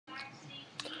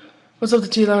What's up, the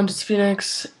T Lounge? It's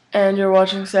Phoenix, and you're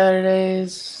watching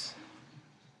Saturdays.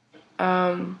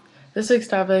 This week's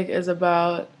topic is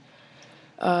about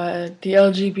the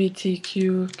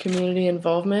LGBTQ community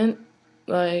involvement,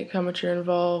 like how much you're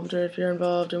involved, or if you're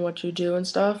involved in what you do and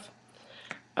stuff.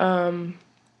 Um,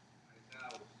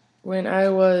 when I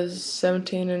was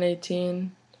 17 and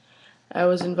 18, I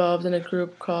was involved in a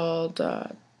group called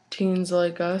Teens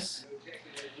Like Us.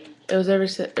 It was every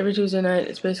Tuesday night.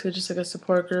 It's basically just like a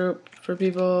support group for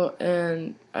people,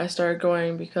 and I started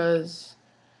going because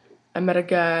I met a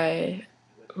guy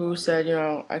who said,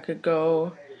 I could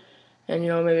go and,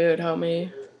 maybe it would help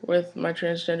me with my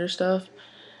transgender stuff.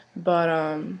 But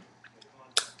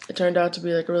it turned out to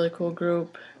be like a really cool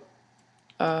group.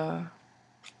 Uh,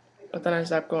 but then I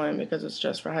stopped going because it's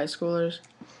just for high schoolers.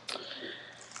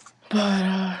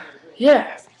 But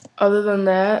yeah, other than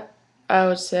that, I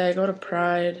would say I go to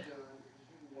Pride.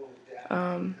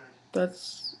 Um, I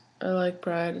like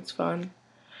Pride. It's fun.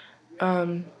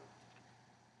 Um,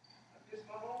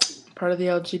 part of the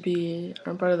LGBT.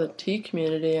 I'm part of the T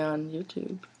community on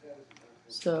YouTube.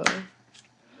 So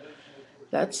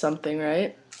that's something,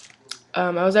 right?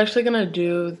 I was actually gonna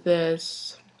do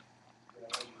this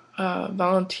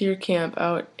volunteer camp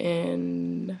out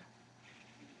in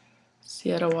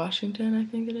Seattle, Washington, I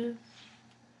think it is.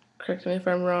 Correct me if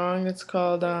I'm wrong. It's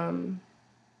called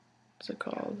what's it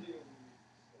called?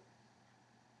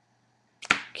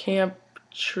 Camp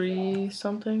Tree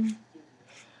something.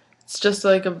 It's just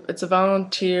like it's a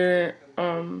volunteer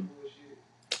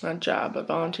not job, but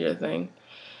volunteer thing.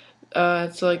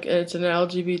 It's an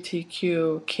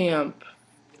LGBTQ camp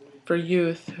for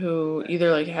youth who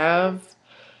either like have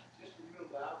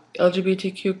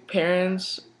LGBTQ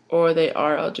parents or they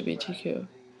are LGBTQ.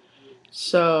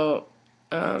 So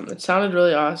it sounded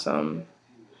really awesome.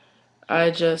 I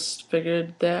just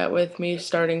figured that with me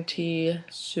starting T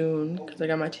soon, because I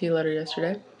got my T letter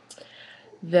yesterday,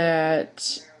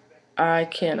 that I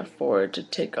can't afford to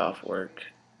take off work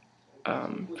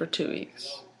for 2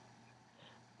 weeks.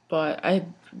 But I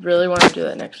really want to do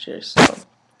that next year, so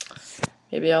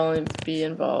maybe I'll only be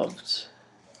involved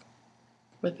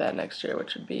with that next year,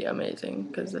 which would be amazing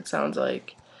because it sounds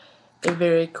like a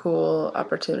very cool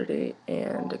opportunity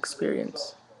and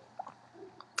experience.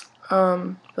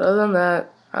 But other than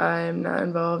that, I'm not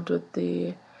involved with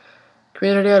the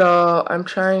community at all. I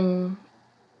don't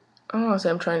want to say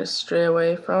I'm trying to stray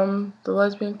away from the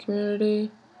lesbian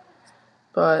community,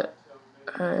 but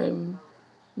I'm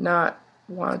not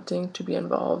wanting to be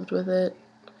involved with it.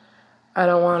 I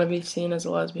don't want to be seen as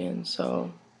a lesbian,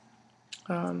 so,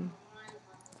 um,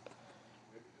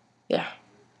 yeah.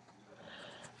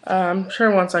 I'm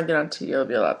sure once I get on T, it'll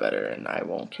be a lot better and I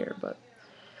won't care, but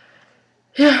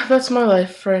yeah, that's my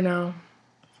life right now.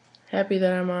 Happy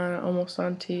that I'm almost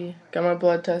on T. Got my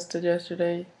blood tested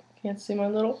yesterday. Can't see my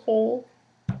little hole.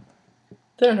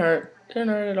 Didn't hurt. Didn't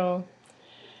hurt at all.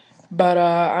 But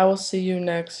I will see you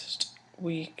next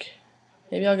week.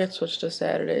 Maybe I'll get switched to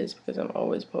Saturdays because I'm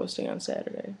always posting on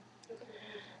Saturday.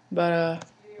 But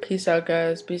peace out,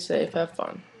 guys. Be safe. Have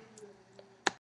fun.